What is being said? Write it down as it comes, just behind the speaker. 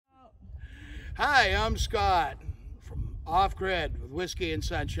Hi, I'm Scott from Off Grid with Whiskey and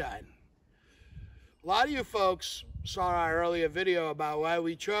Sunshine. A lot of you folks saw our earlier video about why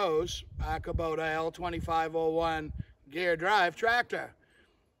we chose our Kubota L2501 gear drive tractor.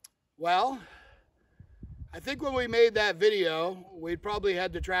 Well, I think when we made that video, we'd probably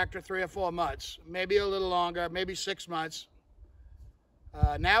had the tractor 3 or 4 months, maybe a little longer, maybe 6 months.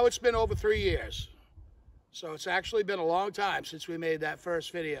 Now it's been over 3 years. So it's actually been a long time since we made that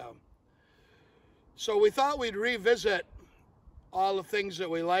first video. So we thought we'd revisit all the things that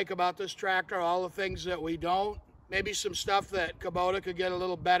we like about this tractor, all the things that we don't, maybe some stuff that Kubota could get a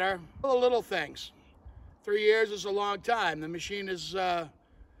little better, all the little things. 3 years is a long time. The machine is, let's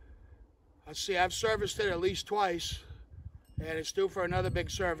see, I've serviced it at least twice, and it's due for another big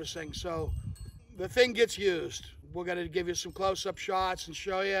servicing. So the thing gets used. We're going to give you some close-up shots and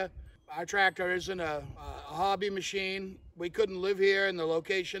show you. Our tractor isn't a hobby machine. We couldn't live here in the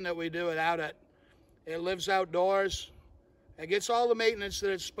location that we do without it. It lives outdoors. It gets all the maintenance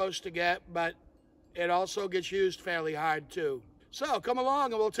that it's supposed to get, but it also gets used fairly hard too. So come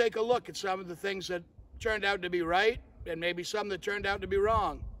along and we'll take a look at some of the things that turned out to be right and maybe some that turned out to be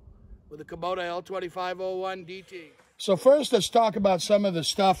wrong with the Kubota L2501 DT. So first, let's talk about some of the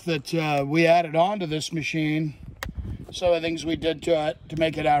stuff that we added onto this machine. Some of the things we did to it to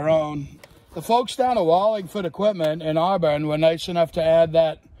make it our own. The folks down at Wallingford Equipment in Auburn were nice enough to add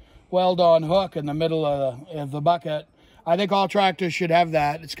that weld-on hook in the middle of the bucket. I think all tractors should have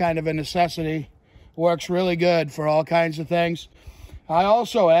that. It's kind of a necessity. Works really good for all kinds of things. I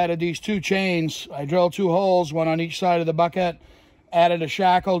also added these 2 chains. I drilled 2 holes, one on each side of the bucket, added a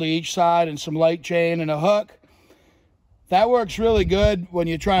shackle to each side and some light chain and a hook. That works really good when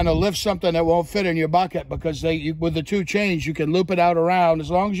you're trying to lift something that won't fit in your bucket, because with the 2 chains, you can loop it out around.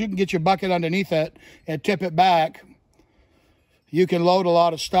 As long as you can get your bucket underneath it and tip it back, you can load a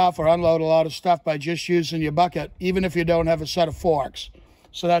lot of stuff or unload a lot of stuff by just using your bucket, even if you don't have a set of forks.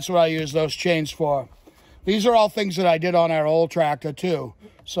 So that's what I use those chains for. These are all things that I did on our old tractor too.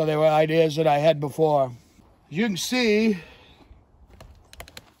 So they were ideas that I had before. As you can see,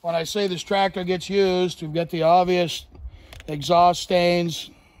 when I say this tractor gets used, we've got the obvious exhaust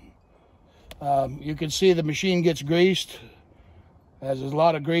stains. You can see the machine gets greased. There's a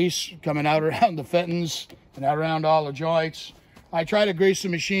lot of grease coming out around the fittings and out around all the joints. I try to grease the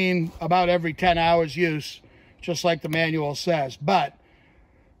machine about every 10 hours use, just like the manual says. But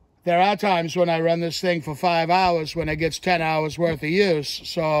there are times when I run this thing for 5 hours when it gets 10 hours worth of use.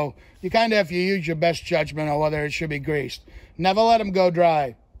 So you kind of have to use your best judgment on whether it should be greased. Never let them go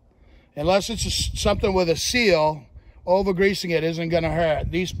dry. Unless it's something with a seal, over-greasing it isn't going to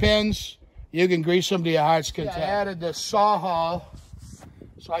hurt. These pins, you can grease them to your heart's content. I added this saw haul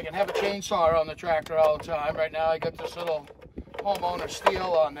so I can have a chainsaw on the tractor all the time. Right now I got this little homeowner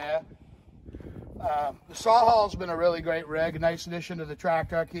steel on there. The saw haul's been a really great rig, a nice addition to the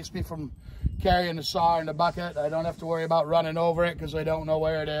tractor. It keeps me from carrying the saw in the bucket. I don't have to worry about running over it because I don't know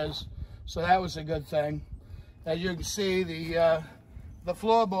where it is. So that was a good thing. As you can see, the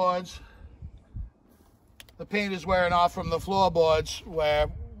floorboards, the paint is wearing off from the floorboards where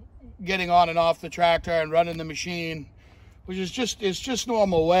getting on and off the tractor and running the machine, which is just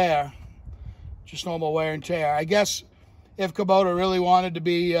normal wear. Just normal wear and tear. I guess if Kubota really wanted to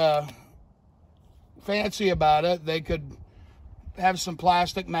be fancy about it, they could have some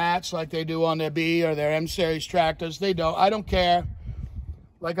plastic mats like they do on their B or their M-Series tractors. They don't. I don't care.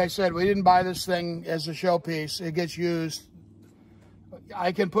 Like I said, we didn't buy this thing as a showpiece. It gets used.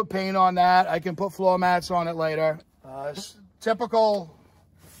 I can put paint on that. I can put floor mats on it later. Typical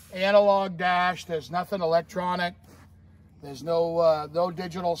analog dash. There's nothing electronic. There's no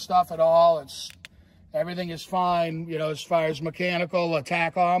digital stuff at all. Everything is fine, you know, as far as mechanical. A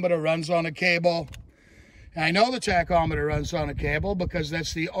tachometer runs on a cable. And I know the tachometer runs on a cable because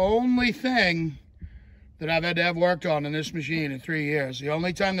that's the only thing that I've had to have worked on in this machine in 3 years. The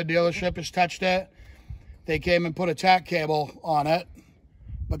only time the dealership has touched it, they came and put a tack cable on it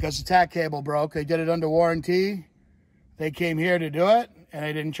because the tack cable broke. They did it under warranty. They came here to do it, and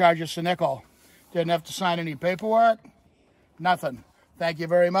they didn't charge us a nickel. Didn't have to sign any paperwork. Nothing. Thank you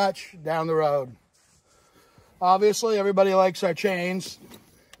very much. Down the road. Obviously, everybody likes our chains.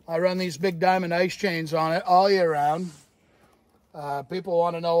 I run these big diamond ice chains on it all year round. People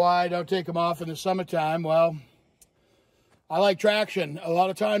want to know why I don't take them off in the summertime. Well, I like traction. A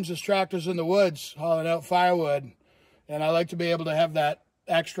lot of times this tractor's in the woods hauling out firewood, and I like to be able to have that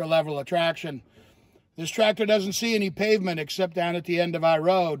extra level of traction. This tractor doesn't see any pavement except down at the end of our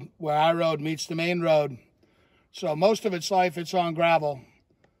road, where our road meets the main road. So most of its life, it's on gravel.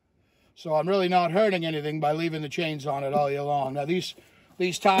 So I'm really not hurting anything by leaving the chains on it all year long. Now these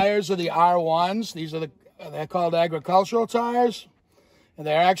These tires are the R1s. These are they're called agricultural tires. And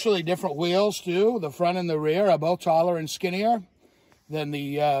they're actually different wheels too. The front and the rear are both taller and skinnier than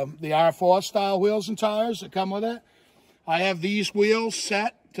the R4 style wheels and tires that come with it. I have these wheels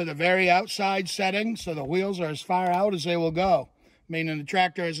set to the very outside setting, so the wheels are as far out as they will go, meaning the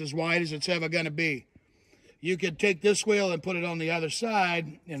tractor is as wide as it's ever going to be. You could take this wheel and put it on the other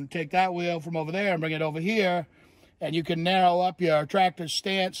side and take that wheel from over there and bring it over here, and you can narrow up your tractor's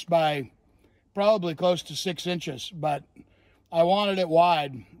stance by probably close to 6 inches, but I wanted it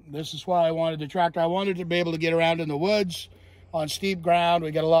wide. This is why I wanted the tractor. I wanted to be able to get around in the woods on steep ground.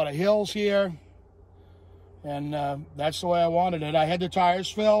 We got a lot of hills here, and that's the way I wanted it. I had the tires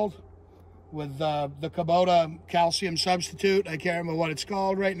filled with the Kubota calcium substitute. I can't remember what it's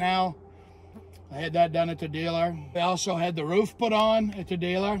called right now. I had that done at the dealer. I also had the roof put on at the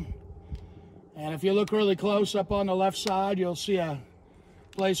dealer. And if you look really close up on the left side, you'll see a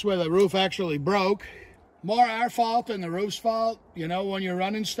place where the roof actually broke. More our fault than the roof's fault. You know, when you're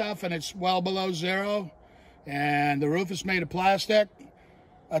running stuff and it's well below zero and the roof is made of plastic,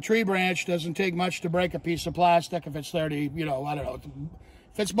 a tree branch doesn't take much to break a piece of plastic if it's 30, you know, I don't know.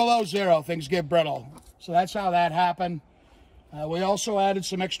 If it's below zero, things get brittle. So that's how that happened. We also added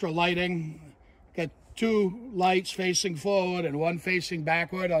some extra lighting. Got 2 lights facing forward and 1 facing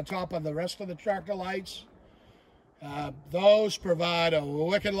backward on top of the rest of the tractor lights. Those provide a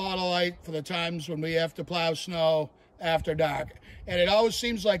wicked lot of light for the times when we have to plow snow after dark. And it always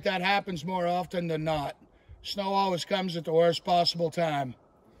seems like that happens more often than not. Snow always comes at the worst possible time.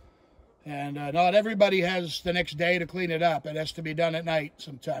 And not everybody has the next day to clean it up. It has to be done at night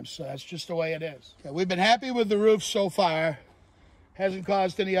sometimes, so that's just the way it is. Okay, we've been happy with the roof so far. Hasn't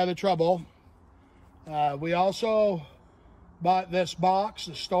caused any other trouble. We also bought this box,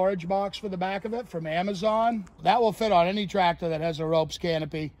 the storage box for the back of it from Amazon. That will fit on any tractor that has a ropes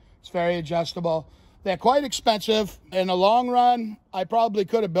canopy. It's very adjustable. They're quite expensive. In the long run, I probably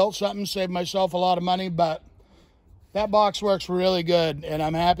could have built something, saved myself a lot of money, but that box works really good, and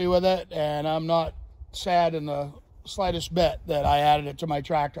I'm happy with it, and I'm not sad in the slightest bit that I added it to my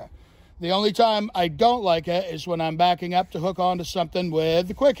tractor. The only time I don't like it is when I'm backing up to hook onto something with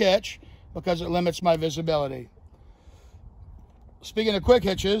the quick hitch, because it limits my visibility. Speaking of quick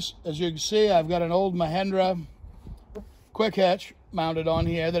hitches, as you can see, I've got an old Mahindra quick hitch mounted on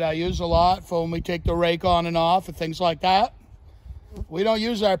here that I use a lot for when we take the rake on and off and things like that. We don't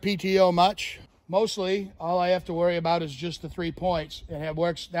use our PTO much. Mostly, all I have to worry about is just the 3 points, and that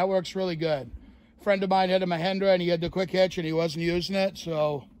works really good. A friend of mine had a Mahindra, and he had the quick hitch, and he wasn't using it,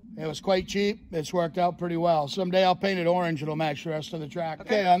 so it was quite cheap. It's worked out pretty well. Someday I'll paint it orange. It'll match the rest of the tractor.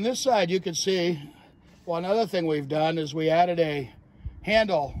 Okay, on this side, you can see one other thing we've done is we added a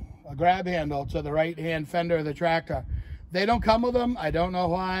handle, a grab handle to the right-hand fender of the tractor. They don't come with them. I don't know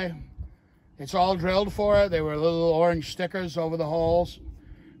why. It's all drilled for it. They were little orange stickers over the holes.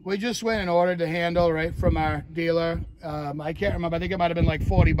 We just went and ordered the handle right from our dealer. I can't remember. I think it might have been like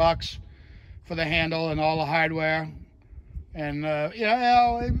 40 bucks for the handle and all the hardware. And, you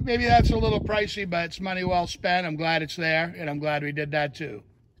know, maybe that's a little pricey, but it's money well spent. I'm glad it's there, and I'm glad we did that too.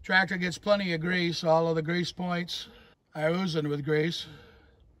 Tractor gets plenty of grease. All of the grease points are oozing with grease.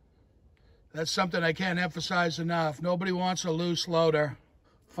 That's something I can't emphasize enough. Nobody wants a loose loader.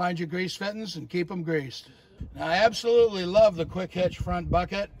 Find your grease fittings and keep them greased. Now, I absolutely love the quick hitch front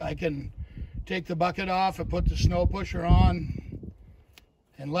bucket. I can take the bucket off and put the snow pusher on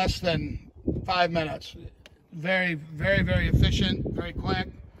in less than 5 minutes. Very, very, very efficient, very quick.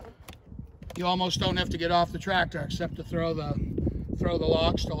 You almost don't have to get off the tractor except to throw the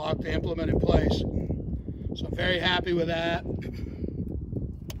locks to lock the implement in place. So I'm very happy with that.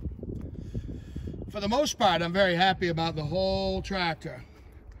 For the most part, I'm very happy about the whole tractor.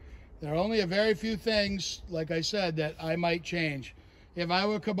 There are only a very few things, like I said, that I might change. If I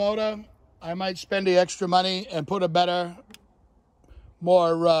were Kubota, I might spend the extra money and put a better,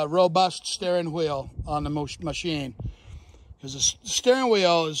 more robust steering wheel on the machine. Because the steering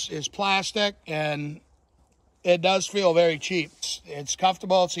wheel is plastic, and it does feel very cheap. It's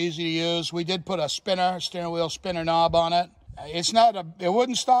comfortable, it's easy to use. We did put a steering wheel spinner knob on it. It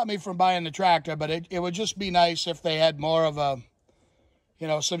wouldn't stop me from buying the tractor, but it would just be nice if they had more of a, you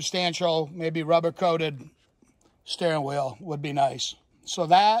know, substantial, maybe rubber-coated steering wheel would be nice. So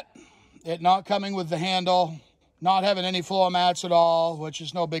that, it not coming with the handle, not having any floor mats at all, which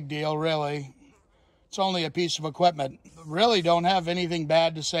is no big deal, really. It's only a piece of equipment. Really don't have anything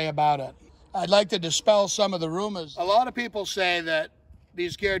bad to say about it. I'd like to dispel some of the rumors. A lot of people say that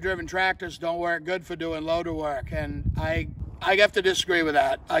these gear-driven tractors don't work good for doing loader work, and I have to disagree with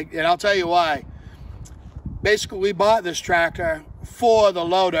that, and I'll tell you why. Basically, we bought this tractor for the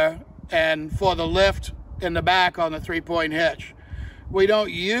loader and for the lift in the back on the 3-point hitch. We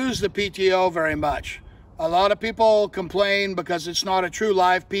don't use the PTO very much. A lot of people complain because it's not a true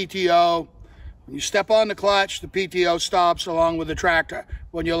live PTO. When you step on the clutch, the PTO stops along with the tractor.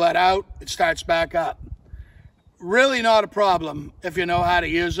 When you let out, it starts back up. Really not a problem if you know how to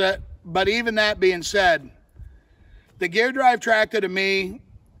use it. But even that being said, the gear drive tractor to me,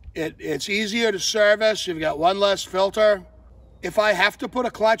 it's easier to service. You've got one less filter. If I have to put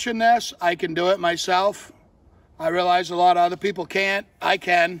a clutch in this, I can do it myself. I realize a lot of other people can't. I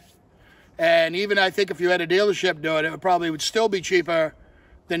can. And even I think if you had a dealership do it, it probably would still be cheaper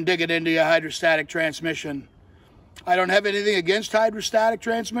than dig it into your hydrostatic transmission. I don't have anything against hydrostatic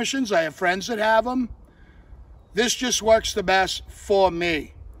transmissions. I have friends that have them. This just works the best for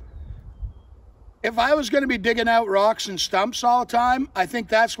me. If I was going to be digging out rocks and stumps all the time, I think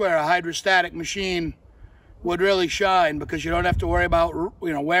that's where a hydrostatic machine would really shine, because you don't have to worry about,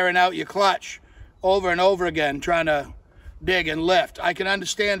 wearing out your clutch over and over again trying to dig and lift. I can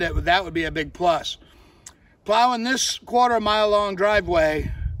understand it, but that would be a big plus. Plowing this 1/4 mile long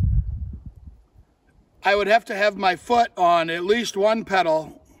driveway, I would have to have my foot on at least one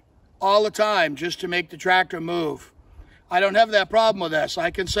pedal all the time just to make the tractor move. I don't have that problem with this.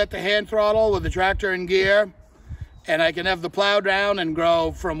 I can set the hand throttle with the tractor in gear, and I can have the plow down and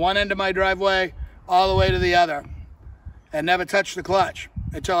go from one end of my driveway all the way to the other and never touch the clutch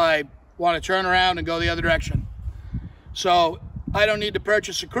until I want to turn around and go the other direction. So I don't need to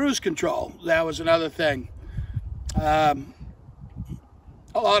purchase a cruise control. That was another thing. A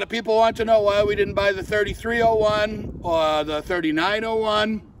lot of people want to know why we didn't buy the 3301 or the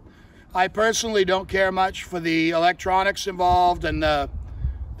 3901. I personally don't care much for the electronics involved and the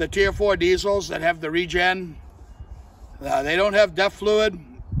Tier 4 diesels that have the regen. They don't have DEF fluid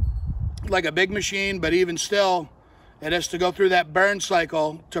like a big machine, but even still, it has to go through that burn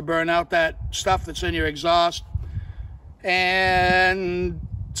cycle to burn out that stuff that's in your exhaust. And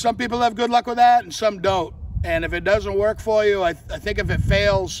some people have good luck with that and some don't. And if it doesn't work for you, I think if it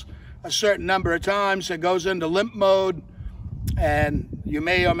fails a certain number of times, it goes into limp mode, and you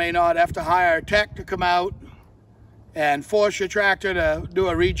may or may not have to hire a tech to come out and force your tractor to do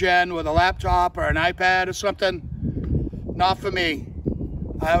a regen with a laptop or an iPad or something. Not for me.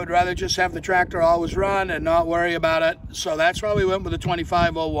 I would rather just have the tractor always run and not worry about it. So that's why we went with the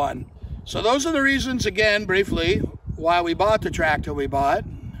 2501. So those are the reasons, again, briefly, why we bought the tractor we bought.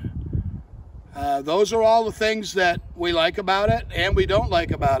 Those are all the things that we like about it and we don't like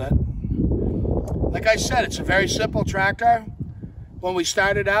about it. Like I said, it's a very simple tractor. When we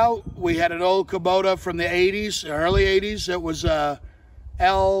started out, we had an old Kubota from the 80s, early 80s. It was a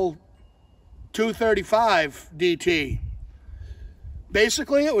L235 DT.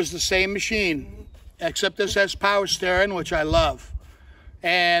 Basically, it was the same machine, except this has power steering, which I love.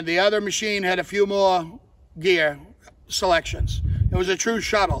 And the other machine had a few more gear selections. It was a true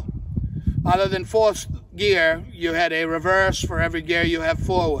shuttle. Other than fourth gear, you had a reverse for every gear you have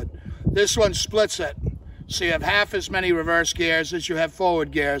forward. This one splits it. So you have half as many reverse gears as you have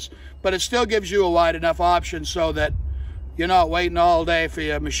forward gears, but it still gives you a wide enough option so that you're not waiting all day for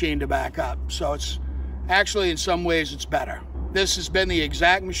your machine to back up. So it's actually, in some ways, it's better. This has been the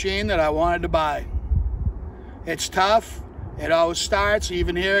exact machine that I wanted to buy. It's tough. It always starts,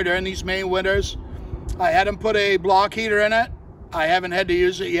 even here during these Maine winters. I had them put a block heater in it. I haven't had to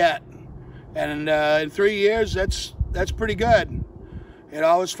use it yet. And in 3 years, that's pretty good. It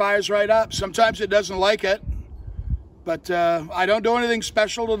always fires right up. Sometimes it doesn't like it, but I don't do anything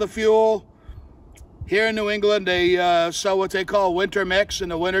special to the fuel. Here in New England, they sell what they call winter mix in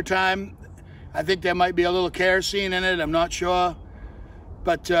the wintertime. I think there might be a little kerosene in it, I'm not sure.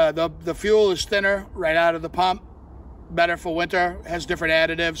 But the fuel is thinner right out of the pump. Better for winter, has different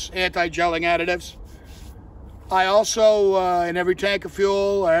additives, anti-gelling additives. I also, in every tank of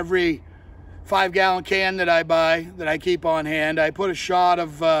fuel or every 5-gallon can that I buy, that I keep on hand, I put a shot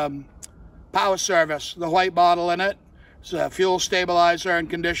of Power Service, the white bottle in it. It's a fuel stabilizer and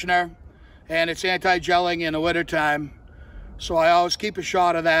conditioner, and it's anti-gelling in the wintertime. So I always keep a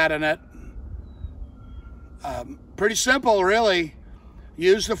shot of that in it. Pretty simple, really.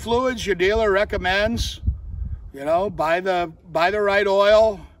 Use the fluids your dealer recommends. You know, buy the right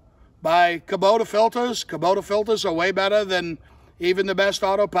oil. Buy Kubota filters. Kubota filters are way better than even the best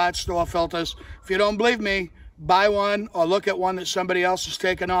auto parts store filters. If you don't believe me, buy one or look at one that somebody else has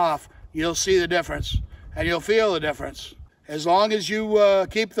taken off. You'll see the difference, and you'll feel the difference. As long as you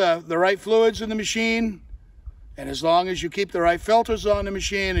keep the right fluids in the machine, and as long as you keep the right filters on the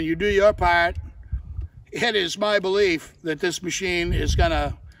machine and you do your part, it is my belief that this machine is going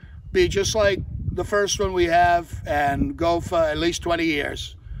to be just like the first one we have and go for at least 20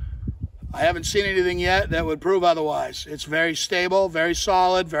 years. I haven't seen anything yet that would prove otherwise. It's very stable, very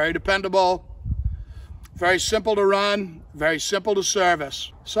solid, very dependable, very simple to run, very simple to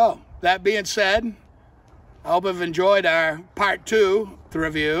service. So, that being said, I hope you've enjoyed our part 2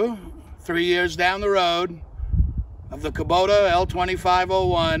 review, 3 years down the road, of the Kubota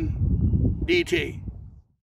L2501 DT.